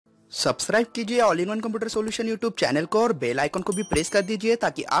Subscribe कीजिए all in one computer solution YouTube channel को और बेल आइकन को भी प्रेस कर दीजिए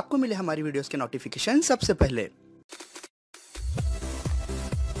ताकि आपको मिले हमारी वीडियोस के नोटिफिकेशन सबसे पहले।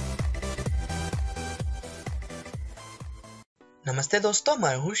 नमस्ते दोस्तों,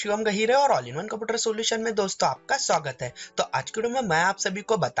 मैं हूं शिवम गहीरे और all in one computer solution में दोस्तों आपका स्वागत है। तो आज के वीडियो में मैं आप सभी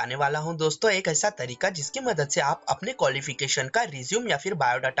को बताने वाला हूं दोस्तों एक ऐसा तरीका जिसकी मदद से आप अपने क्वालिफिकेशन का रिज्यूम या फिर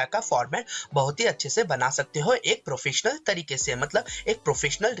बायोडाटा का फॉर्मेट बहुत ही अच्छे से बना सकते हो एक प्रोफेशनल तरीके से। मतलब एक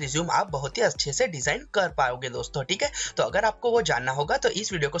प्रोफेशनल रिज्यूम आप बहुत ही अच्छे से डिजाइन कर पाओगे दोस्तों। ठीक है, तो अगर आपको वो जानना होगा तो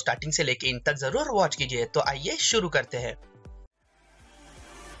इस वीडियो को स्टार्टिंग से लेके इन तक जरूर वॉच कीजिए। तो आइए शुरू करते हैं।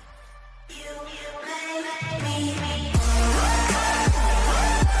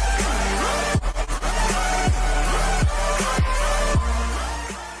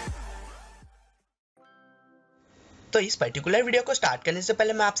 तो इस पर्टिकुलर वीडियो को स्टार्ट करने से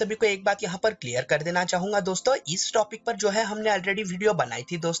पहले मैं आप सभी को एक बात यहाँ पर क्लियर कर देना चाहूंगा दोस्तों। इस टॉपिक पर जो है हमने ऑलरेडी वीडियो बनाई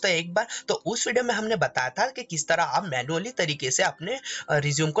थी दोस्तों एक बार। तो उस वीडियो में हमने बताया था कि किस तरह आप मैनुअली तरीके से अपने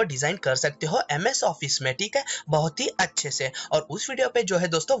रिज्यूम को डिजाइन कर सकते हो MS ऑफिस में। ठीक है, बहुत ही अच्छे से। और उस वीडियो पे जो है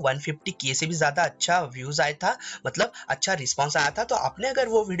दोस्तों 150K से भी ज्यादा अच्छा व्यूज आया था, मतलब अच्छा रिस्पॉन्स आया था। तो आपने अगर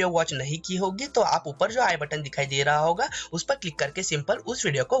वो वीडियो वॉच नहीं की होगी तो आप ऊपर जो आई बटन दिखाई दे रहा होगा उस पर क्लिक करके सिंपल उस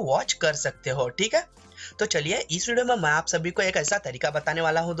वीडियो को वॉच कर सकते हो। ठीक है, तो चलिए इस वीडियो में मैं आप सभी को एक ऐसा तरीका बताने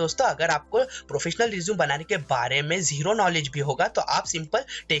वाला हूं दोस्तों। अगर आपको प्रोफेशनल रिज्यूम बनाने के बारे में जीरो नॉलेज भी होगा तो आप सिंपल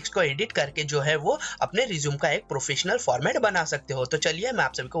टेक्स्ट को एडिट करके जो है वो अपने रिज्यूम का एक प्रोफेशनल फॉर्मेट बना सकते हो। तो चलिए मैं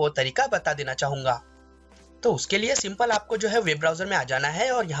आप सभी को वो तरीका बता देना चाहूंगा। तो उसके लिए सिंपल आपको जो है वेब ब्राउजर में आ जाना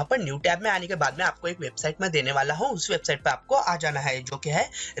है और यहाँ पर न्यू टैब में आने के बाद में आपको एक वेबसाइट में देने वाला हूँ। उस वेबसाइट पे आपको आ जाना है जो कि है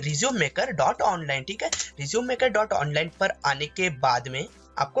resumeMaker.online। ठीक है, resumeMaker.online पर आने के बाद में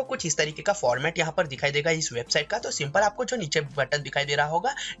आपको कुछ इस तरीके का फॉर्मेट यहाँ पर दिखाई देगा इस वेबसाइट का। तो सिंपल आपको जो नीचे बटन दिखाई दे रहा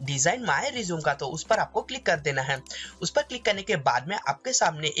होगा डिजाइन माय रिज्यूम का, तो उस पर आपको क्लिक कर देना है। उस पर क्लिक करने के बाद में आपके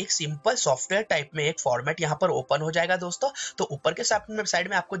सामने एक सिंपल सॉफ्टवेयर टाइप में एक फॉर्मेट यहाँ पर ओपन हो जाएगा दोस्तों। तो ऊपर के साइड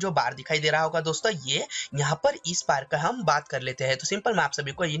में आपको जो बार दिखाई दे रहा होगा दोस्तों, ये यहाँ पर इस बार का हम बात कर लेते हैं। तो सिंपल मैं आप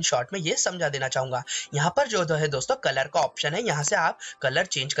सभी को इन शॉर्ट में ये समझा देना चाहूंगा। यहाँ पर जो है दोस्तों कलर का ऑप्शन है, यहाँ से आप कलर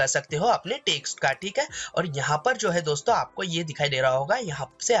चेंज कर सकते हो अपने टेक्स्ट का। ठीक है, और यहाँ पर जो है दोस्तों आपको ये दिखाई दे रहा होगा, यहाँ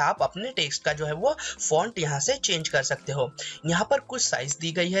से आप अपने टेक्स्ट का जो है वो फॉन्ट यहाँ से चेंज कर सकते हो। यहाँ पर कुछ साइज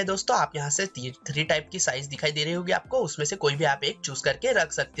दी गई है दोस्तों, आप यहाँ से 3 टाइप की साइज दिखाई दे रही होगी आपको, उसमें से कोई भी आप एक चूज करके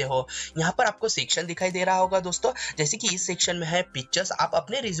रख सकते हो। यहाँ पर आपको सेक्शन दिखाई दे रहा होगा दोस्तों, जैसे कि इस सेक्शन में है पिक्चर्स। आप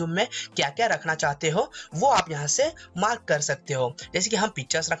अपने रिज्यूम में क्या क्या रखना चाहते हो वो आप यहाँ से मार्क कर सकते हो। जैसे कि हम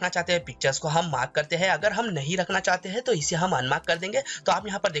पिक्चर्स रखना चाहते हैं, पिक्चर्स को हम मार्क करते हैं। अगर हम नहीं रखना चाहते हैं तो इसे हम अनमार्क कर देंगे। तो आप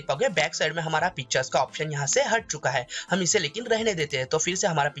यहाँ पर देख पाओगे बैक साइड में हमारा पिक्चर्स का ऑप्शन यहाँ से हट चुका है। हम इसे लेकिन रहने देते हैं तो फिर से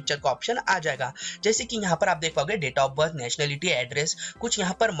हमारा पिक्चर का ऑप्शन आ जाएगा। जैसे कि यहाँ पर आप देख पाओगे date of birth, nationality, address, कुछ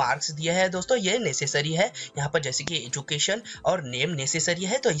यहाँ पर मार्क्स दिए हैं दोस्तों, ये नेसेसरी है। यहाँ पर जैसे कि एजुकेशन और नेम नेसेसरी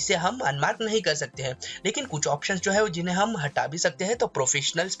है, तो इसे हम अनमार्क नहीं कर सकते हैं। लेकिन कुछ ऑप्शंस जो है जिन्हें हम हटा भी सकते हैं। तो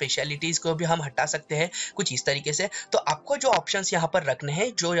प्रोफेशनल स्पेशलिटीज को भी हम हटा सकते हैं कुछ इस तरीके से। तो आपको जो ऑप्शंस यहाँ पर रखने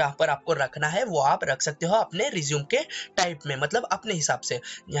हैं, जो यहाँ पर आपको रखना है वो आप रख सकते हो अपने रिज्यूम के टाइप में, मतलब अपने हिसाब से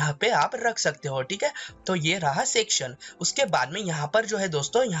यहाँ पे आप रख सकते हो। ठीक है, तो ये रहा सेक्शन। उसके बाद में यहाँ पर जो है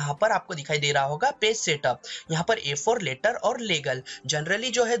दोस्तों, यहाँ पर आपको दिखाई दे रहा होगा पेज सेटअप। यहाँ पर A4 लेटर और लेगल। जनरली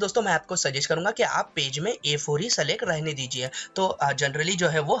जो है दोस्तों मैं आपको सजेस्ट करूंगा कि आप पेज में A4 ही सेलेक्ट रहने दीजिए। तो जनरली जो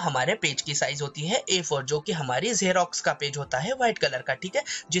है वो हमारे पेज की साइज होती है A4, जो कि हमारी जेरोक्स का पेज होता है व्हाइट कलर का। ठीक है,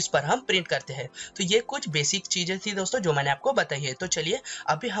 जिस पर हम प्रिंट करते हैं। तो ये कुछ बेसिक चीजें थी दोस्तों जो मैंने आपको बताई है। तो चलिए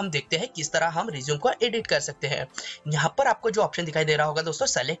अभी हम देखते हैं किस तरह हम रिज्यूम को एडिट कर सकते हैं। यहाँ पर आपको जो ऑप्शन दिखाई दे रहा होगा दोस्तों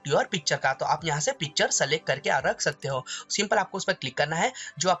सेलेक्ट योर पिक्चर का, तो आप यहाँ से पिक्चर सेलेक्ट करके रख सकते हो। सिंपल आपको उस पर क्लिक करना है,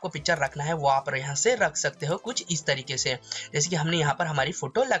 जो आपको पिक्चर रखना है वो आप यहाँ से रख सकते हो कुछ इस तरीके से। जैसे कि हमने यहाँ पर हमारी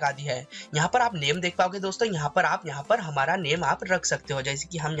फोटो लगा दी है। यहाँ पर आप नेम देख पाओगे दोस्तों, यहाँ पर हमारा नेम आप रख सकते हो। जैसे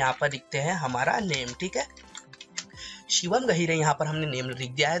कि हम यहाँ पर लिखते हैं हमारा नेम। ठीक है, शिवम गहीरे यहाँ पर हमने नेम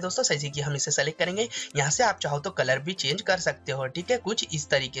लिख दिया है दोस्तों। जैसे कि हम इसे सेलेक्ट करेंगे, यहाँ से आप चाहो तो कलर भी चेंज कर सकते हो। ठीक है, कुछ इस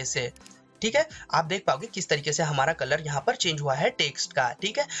तरीके से। ठीक है, आप देख पाओगे किस तरीके से हमारा कलर यहाँ पर चेंज हुआ है टेक्स्ट का।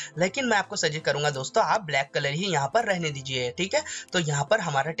 ठीक है, लेकिन मैं आपको सजेस्ट करूंगा दोस्तों आप ब्लैक कलर ही यहाँ पर रहने दीजिए। ठीक है, तो यहाँ पर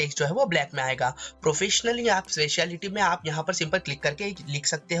हमारा टेक्स्ट जो है वो ब्लैक में आएगा। प्रोफेशनली आप स्पेशलिटी में आप यहाँ पर सिंपल क्लिक करके लिख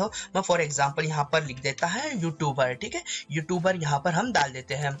सकते हो। मैं फॉर एग्जाम्पल यहाँ पर लिख देता है यूट्यूबर। ठीक है, यूट्यूबर यहाँ पर हम डाल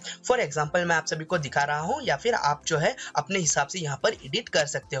देते हैं। फॉर एग्जाम्पल मैं आप सभी को दिखा रहा हूँ, या फिर आप जो है अपने हिसाब से यहाँ पर एडिट कर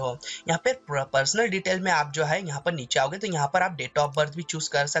सकते हो। यहाँ पर पर्सनल डिटेल में आप जो है यहाँ पर नीचे आओगे तो यहाँ पर आप डेट ऑफ बर्थ भी चूज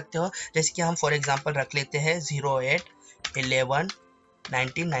कर सकते हो। जैसे कि हम फॉर एग्जांपल रख लेते हैं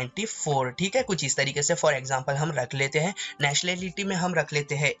 08/11/1994। ठीक है, कुछ इस तरीके से फॉर एग्जांपल हम रख लेते हैं। नेशनलिटी में हम रख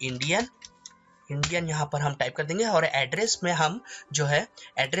लेते हैं इंडियन। इंडियन यहाँ पर हम टाइप कर देंगे और एड्रेस में हम जो है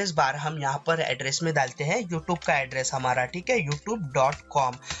एड्रेस बार हम यहाँ पर एड्रेस में डालते हैं यूट्यूब का एड्रेस हमारा, ठीक है,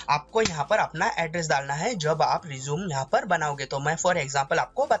 youtube.com। आपको यहाँ पर अपना एड्रेस डालना है जब आप रिज्यूम यहाँ पर बनाओगे। तो मैं फॉर एग्जांपल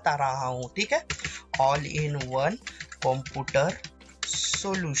आपको बता रहा हूँ, ठीक है, all in one computer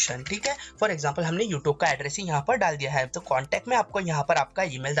solution, ठीक है। फॉर एग्जांपल हमने यूट्यूब का एड्रेस ही यहाँ पर डाल दिया है। तो कांटेक्ट में आपको यहाँ पर आपका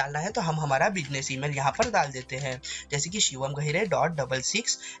ईमेल डालना है, तो हम हमारा बिजनेस ईमेल यहाँ पर डाल देते हैं, जैसे कि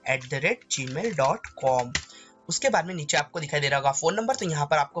shivam.66@gmail.com। उसके बाद में नीचे आपको दिखाई दे रहा होगा फ़ोन नंबर, तो यहाँ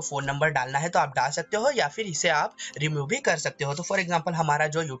पर आपको फ़ोन नंबर डालना है, तो आप डाल सकते हो या फिर इसे आप रिमूव भी कर सकते हो। तो फॉर एग्जांपल हमारा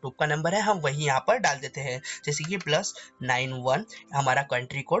जो यूट्यूब का नंबर है हम वही यहाँ पर डाल देते हैं, जैसे कि +91 हमारा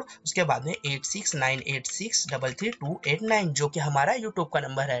कंट्री कोड, उसके बाद में 8698633289 जो कि हमारा यूट्यूब का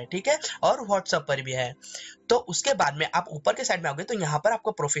नंबर है, ठीक है, और व्हाट्सएप पर भी है। तो उसके बाद में आप ऊपर के साइड में आओगे तो यहाँ पर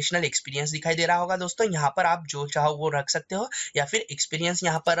आपको प्रोफेशनल एक्सपीरियंस दिखाई दे रहा होगा दोस्तों। यहाँ पर आप जो चाहो वो रख सकते हो या फिर एक्सपीरियंस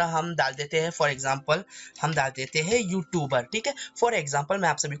यहाँ पर हम डाल देते हैं। फॉर एग्जांपल हम डाल देते हैं यूट्यूबर, ठीक है। फॉर एग्जांपल मैं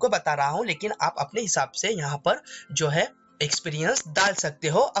आप सभी को बता रहा हूँ, लेकिन आप अपने हिसाब से यहाँ पर जो है एक्सपीरियंस डाल सकते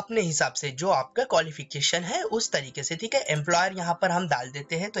हो अपने हिसाब से, जो आपका क्वालिफिकेशन है उस तरीके से, ठीक है। एम्प्लॉयर यहाँ पर हम डाल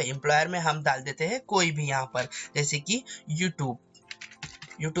देते हैं, तो एम्प्लॉयर में हम डाल देते हैं कोई भी यहाँ पर, जैसे कि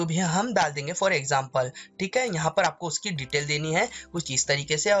यूट्यूब ही हम डाल देंगे फॉर एग्जांपल, ठीक है। यहाँ पर आपको उसकी डिटेल देनी है कुछ इस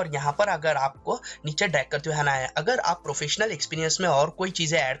तरीके से, और यहाँ पर अगर आपको नीचे ड्रैग करते हुए आना है। अगर आप प्रोफेशनल एक्सपीरियंस में और कोई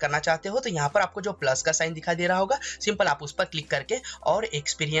चीज़ें ऐड करना चाहते हो तो यहाँ पर आपको जो प्लस का साइन दिखाई दे रहा होगा, सिंपल आप उस पर क्लिक करके और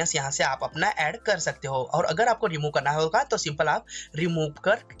एक्सपीरियंस यहाँ से आप अपना ऐड कर सकते हो। और अगर आपको रिमूव करना होगा तो सिंपल आप रिमूव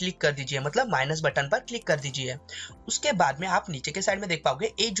कर क्लिक कर दीजिए, मतलब माइनस बटन पर क्लिक कर दीजिए। उसके बाद में आप नीचे के साइड में देख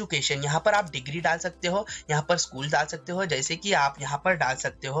पाओगे एजुकेशन, यहाँ पर आप डिग्री डाल सकते हो, यहाँ पर स्कूल डाल सकते हो, जैसे कि आप यहाँ पर डाल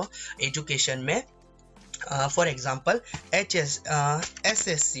सकते हो एजुकेशन में फॉर एग्जाम्पल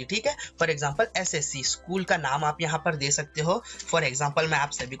SSC, ठीक है। फॉर एग्जाम्पल SSC स्कूल का नाम आप यहाँ पर दे सकते हो। फॉर एग्जाम्पल मैं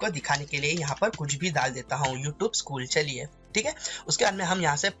आप सभी को दिखाने के लिए यहाँ पर कुछ भी डाल देता हूँ, यूट्यूब स्कूल, चलिए, ठीक है। उसके बाद में हम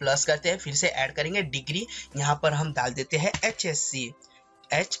यहाँ से प्लस करते हैं, फिर से ऐड करेंगे डिग्री, यहाँ पर हम डाल देते हैं HSC,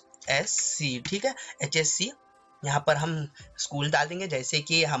 ठीक है, HSC। यहाँ पर हम स्कूल डाल देंगे, जैसे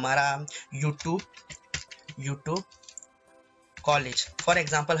कि हमारा यूट्यूब कॉलेज, फॉर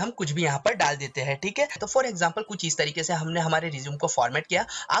एग्जाम्पल हम कुछ भी यहाँ पर डाल देते हैं, ठीक है। तो फॉर एग्जाम्पल कुछ इस तरीके से हमने हमारे रिज्यूम को फॉर्मेट किया।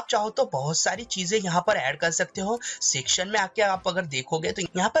 आप चाहो तो बहुत सारी चीजें यहाँ पर ऐड कर सकते हो। सेक्शन में आके आप अगर देखोगे तो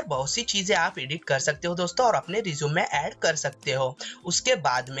यहाँ पर बहुत सी चीजें आप एडिट कर सकते हो दोस्तों, और अपने रिज्यूम में ऐड कर सकते हो। उसके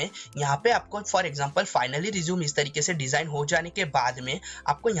बाद में यहाँ पे आपको फॉर एग्जाम्पल फाइनली रिज्यूम इस तरीके से डिजाइन हो जाने के बाद में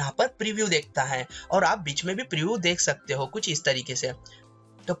आपको यहाँ पर प्रीव्यू देखता है, और आप बीच में भी प्रीव्यू देख सकते हो कुछ इस तरीके से।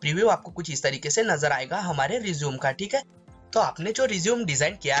 तो प्रीव्यू आपको कुछ इस तरीके से नजर आएगा हमारे रिज्यूम का, ठीक है। तो आपने जो रिज्यूम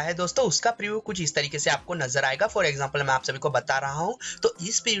डिजाइन किया है दोस्तों उसका प्रीव्यू कुछ इस तरीके से आपको नजर आएगा। फॉर एग्जांपल मैं आप सभी को बता रहा हूं, तो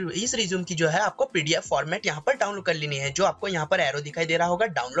इस रिज्यूम की जो है आपको पीडीएफ फॉर्मेट यहां पर डाउनलोड कर लेनी है। जो आपको यहां पर एरो दिखाई दे रहा होगा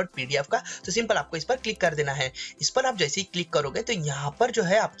डाउनलोड पीडीएफ का, तो सिंपल आपको इस पर क्लिक कर देना है। इस पर आप जैसे ही क्लिक करोगे तो यहाँ पर जो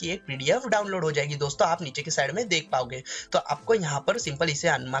है आपकी एक पीडीएफ डाउनलोड हो जाएगी दोस्तों, आप नीचे की साइड में देख पाओगे। तो आपको यहाँ पर सिंपल इसे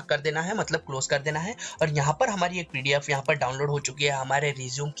अनमार्क कर देना है, मतलब क्लोज कर देना है, और यहाँ पर हमारी एक पीडीएफ यहाँ पर डाउनलोड हो चुकी है हमारे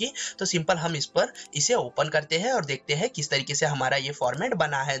रिज्यूम की। तो सिंपल हम इस पर इसे ओपन करते हैं और देखते हैं किस तरीके से हमारा ये फॉर्मेट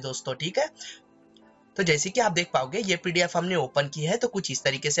बना है दोस्तों, ठीक है। तो जैसे कि आप देख पाओगे ये पीडीएफ हमने ओपन की है, तो कुछ इस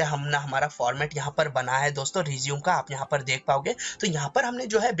तरीके से हमने हमारा फॉर्मेट यहाँ पर बना है दोस्तों रिज्यूम का, आप यहाँ पर देख पाओगे। तो यहाँ पर हमने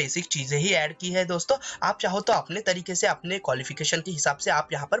जो है बेसिक चीजें ही ऐड की है दोस्तों। आप चाहो तो अपने तरीके से अपने क्वालिफिकेशन के हिसाब से आप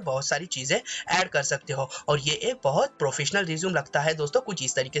यहाँ पर बहुत सारी चीजें ऐड कर सकते हो, और ये एक बहुत प्रोफेशनल रिज्यूम लगता है दोस्तों कुछ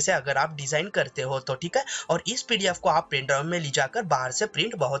इस तरीके से अगर आप डिजाइन करते हो तो, ठीक है। और इस पीडीएफ को आप प्रिंट में ले जाकर बाहर से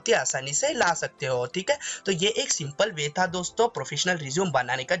प्रिंट बहुत ही आसानी से ला सकते हो, ठीक है। तो ये एक सिंपल वे था दोस्तों प्रोफेशनल रिज्यूम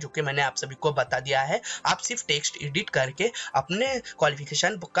बनाने का, जो कि मैंने आप सभी को बता दिया है। आप सिर्फ टेक्स्ट एडिट करके अपने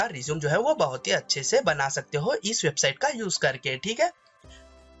क्वालिफिकेशन का रिज्यूम जो है वो बहुत ही अच्छे से बना सकते हो इस वेबसाइट का यूज करके, ठीक है।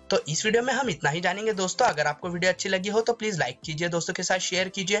 तो इस वीडियो में हम इतना ही जानेंगे दोस्तों। अगर आपको वीडियो अच्छी लगी हो तो प्लीज लाइक कीजिए, दोस्तों के साथ शेयर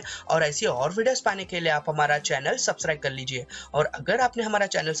कीजिए, और ऐसी और वीडियोस पाने के लिए आप हमारा चैनल सब्सक्राइब कर लीजिए। और अगर आपने हमारा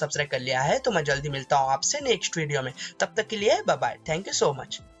चैनल सब्सक्राइब कर लिया है तो मैं जल्दी मिलता हूँ आपसे नेक्स्ट वीडियो में। तब तक के लिए bye bye, thank you so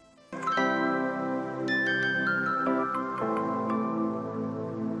much.